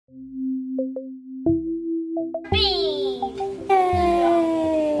Yay!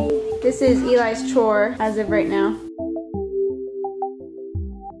 This is Eli's chore as of right now.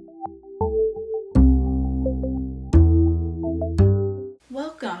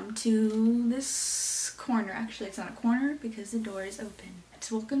 Welcome to this corner. Actually, it's not a corner because the door is open.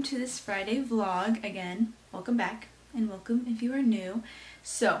 So welcome to this Friday vlog again. Welcome back and welcome if you are new.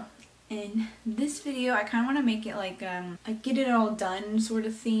 So in this video, I kind of want to make it like a get it all done sort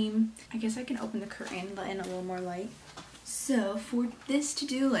of theme. I guess I can open the curtain, let in a little more light. So for this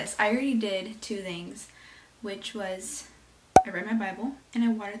to-do list, I already did two things, which was I read my Bible and I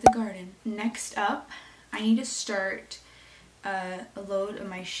watered the garden. Next up, I need to start a load of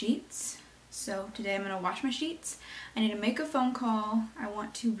my sheets. So today I'm going to wash my sheets. I need to make a phone call. I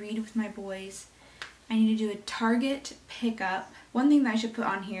want to read with my boys. I need to do a Target pickup. One thing that I should put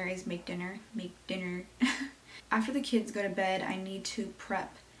on here is make dinner. Make dinner. After the kids go to bed, I need to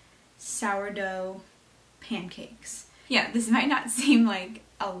prep sourdough pancakes. Yeah, this might not seem like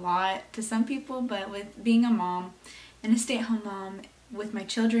a lot to some people, but with being a mom and a stay-at-home mom, with my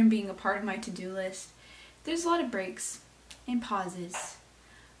children being a part of my to-do list, there's a lot of breaks and pauses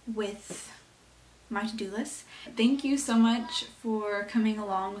with my to-do list. Thank you so much for coming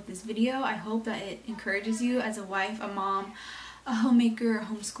along with this video. I hope that it encourages you as a wife, a mom, a homemaker, a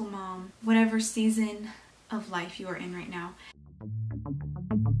homeschool mom, whatever season of life you are in right now.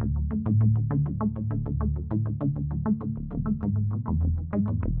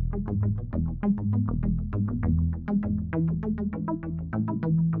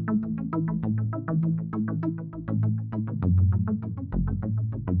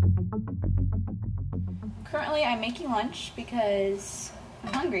 Currently, I'm making lunch because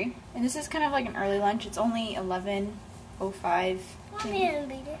I'm hungry, and this is kind of like an early lunch. It's only 11:05.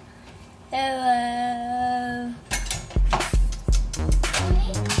 Hello.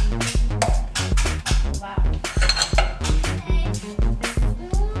 Wow.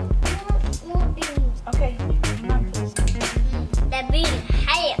 Okay. That bean,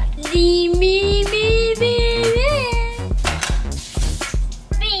 hey, me.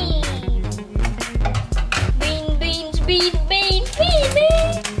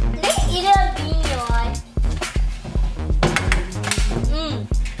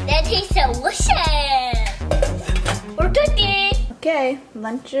 We're cooking. Okay,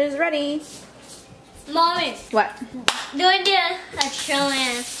 lunch is ready. Mommy. What? Do I do a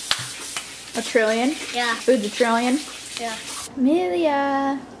trillion? A trillion? Yeah. Food's a trillion? Yeah.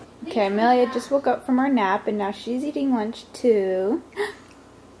 Amelia. Okay, Amelia just woke up from her nap and now she's eating lunch too.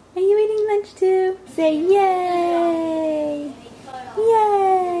 Are you eating lunch too? Say yay!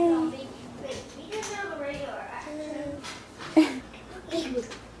 Yay!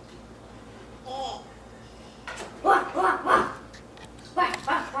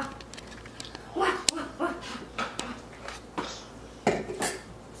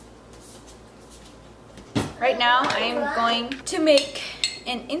 Right now I am going to make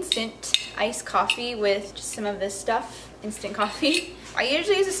an instant iced coffee with just some of this stuff, instant coffee. I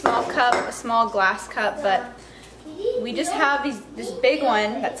usually use a small cup, a small glass cup, but we just have this big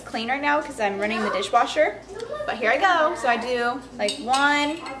one that's clean right now because I'm running the dishwasher. But here I go. So I do like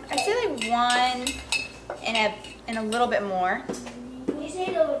one, I say like one and a little bit more. You say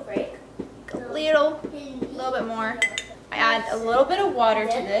a little break? A little bit more. I add a little bit of water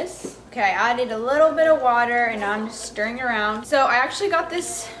to this. Okay, I added a little bit of water and now I'm just stirring around. So I actually got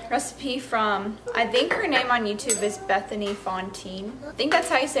this recipe from, I think her name on YouTube is Bethany Fontaine. I think that's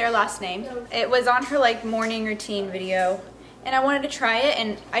how you say her last name. It was on her like morning routine video and I wanted to try it,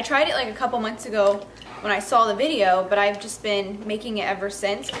 and I tried it like a couple months ago when I saw the video, but I've just been making it ever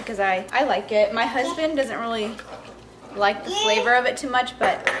since because I like it. My husband doesn't really like the flavor of it too much,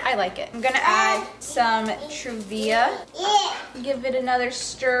 but I like it. I'm gonna add some Truvia. Give it another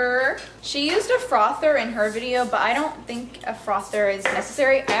stir. She used a frother in her video, but I don't think a frother is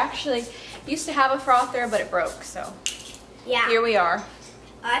necessary. I actually used to have a frother, but it broke, so yeah. Here we are.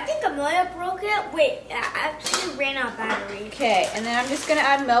 I think Amelia broke it. Wait, I actually ran out of battery. Okay, and then I'm just gonna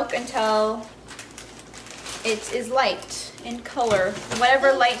add milk until it is light in color.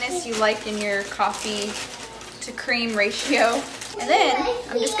 Whatever lightness you like in your coffee to cream ratio. And then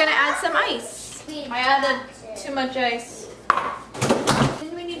I'm just gonna add some ice. I added too much ice.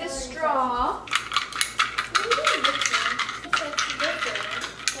 Then we need a straw.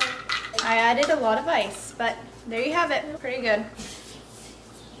 I added a lot of ice, but there you have it. Pretty good.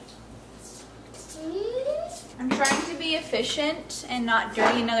 I'm trying to be efficient and not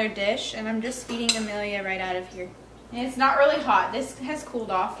dirty another dish, and I'm just feeding Amelia right out of here. And it's not really hot. This has cooled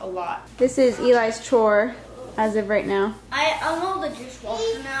off a lot. This is Eli's chore as of right now. I unload the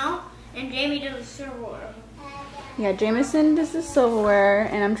dishwasher now, and Jamie does the server. Yeah, Jameson does the silverware,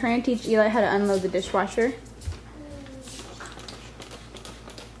 and I'm trying to teach Eli how to unload the dishwasher.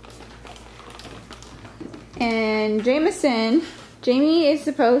 And Jamie is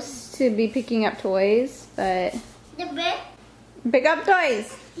supposed to be picking up toys, but... Pick up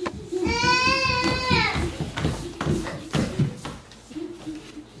toys!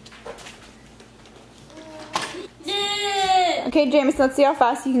 Okay, Jameson, let's see how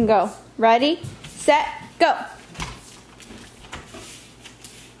fast you can go. Ready, set, go!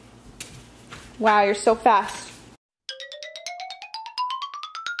 Wow, you're so fast.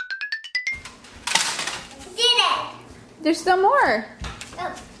 Did it! There's still more.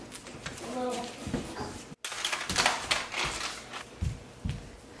 Oh.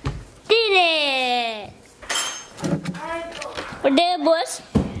 Did it! What did it, boys?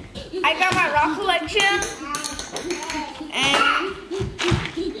 I got my rock collection. And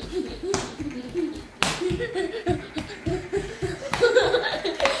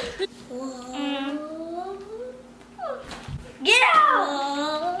get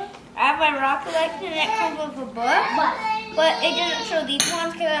out! I have my rock collection and it comes with a book, but it doesn't show these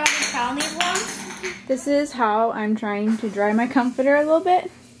ones because I haven't found these ones. This is how I'm trying to dry my comforter a little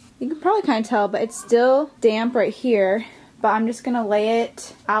bit. You can probably kind of tell, but it's still damp right here. But I'm just going to lay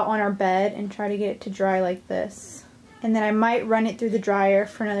it out on our bed and try to get it to dry like this. And then I might run it through the dryer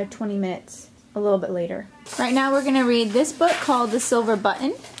for another 20 minutes a little bit later. Right now we're going to read this book called The Silver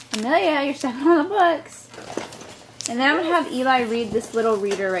Button. Amelia, you're stepping on the books. And then I'm going to have Eli read this little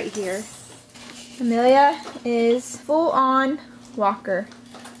reader right here. Amelia is full-on walker.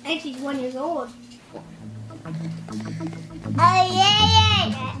 And she's 1 year old. Oh yeah!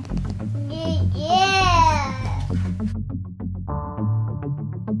 Yeah!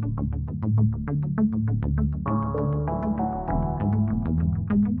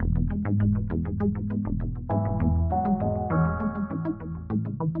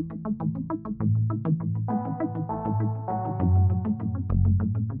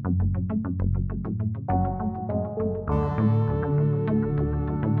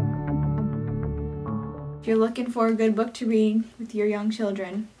 If you're looking for a good book to read with your young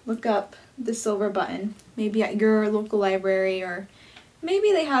children, look up The Silver Button. Maybe at your local library, or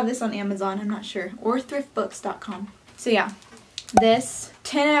maybe they have this on Amazon, I'm not sure, or thriftbooks.com. So yeah, this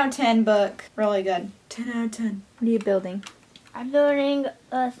 10 out of 10 book, really good. 10 out of 10. What are you building? I'm building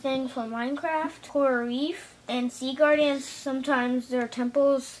a thing for Minecraft, coral reef, and sea guardians. Sometimes their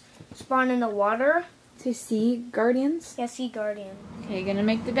temples spawn in the water. To sea guardians? Yeah, sea guardian. Okay, you're gonna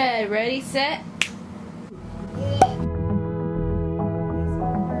make the bed. Ready, set.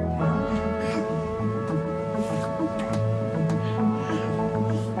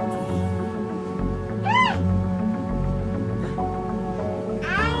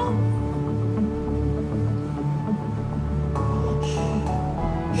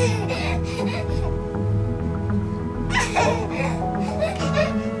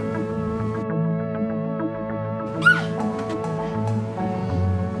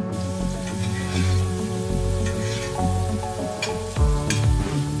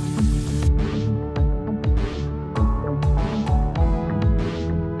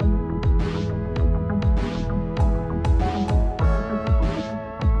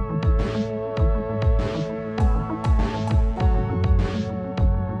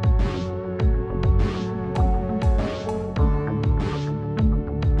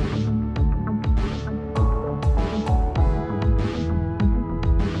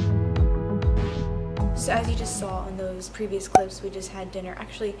 So as you just saw in those previous clips, we just had dinner.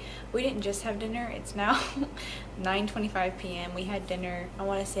 Actually, we didn't just have dinner. It's now 9:25 p.m. We had dinner, I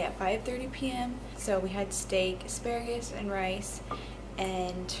want to say at 5:30 p.m. So we had steak, asparagus, and rice.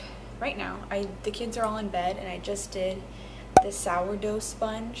 And right now, the kids are all in bed, and I just did the sourdough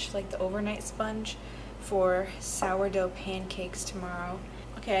sponge, like the overnight sponge, for sourdough pancakes tomorrow.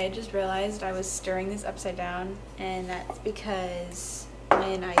 Okay, I just realized I was stirring this upside down, and that's because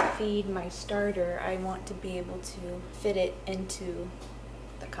when I feed my starter, I want to be able to fit it into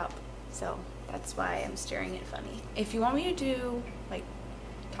the cup. So that's why I'm stirring it funny. If you want me to do, like,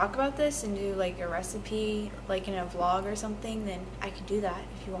 talk about this and do like a recipe, like in a vlog or something, then I can do that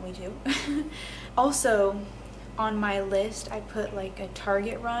if you want me to. Also, on my list, I put like a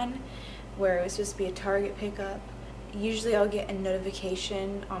Target run where it was supposed to be a Target pickup. Usually I'll get a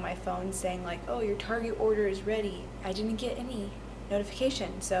notification on my phone saying like, oh, your Target order is ready. I didn't get any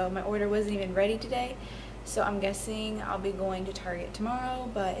notification, so my order wasn't even ready today. So I'm guessing I'll be going to Target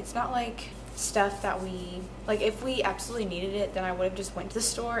tomorrow, but it's not like stuff that we, like if we absolutely needed it, then I would have just went to the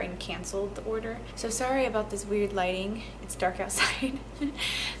store and canceled the order. So sorry about this weird lighting. It's dark outside.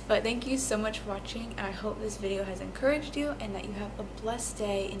 But thank you so much for watching, and I hope this video has encouraged you and that you have a blessed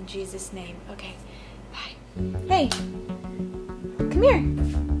day in Jesus' name. Okay, bye. Hey, come here.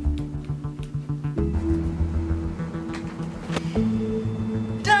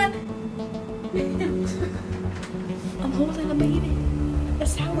 Done. I'm holding a baby, a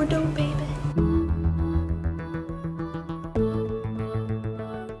sourdough baby.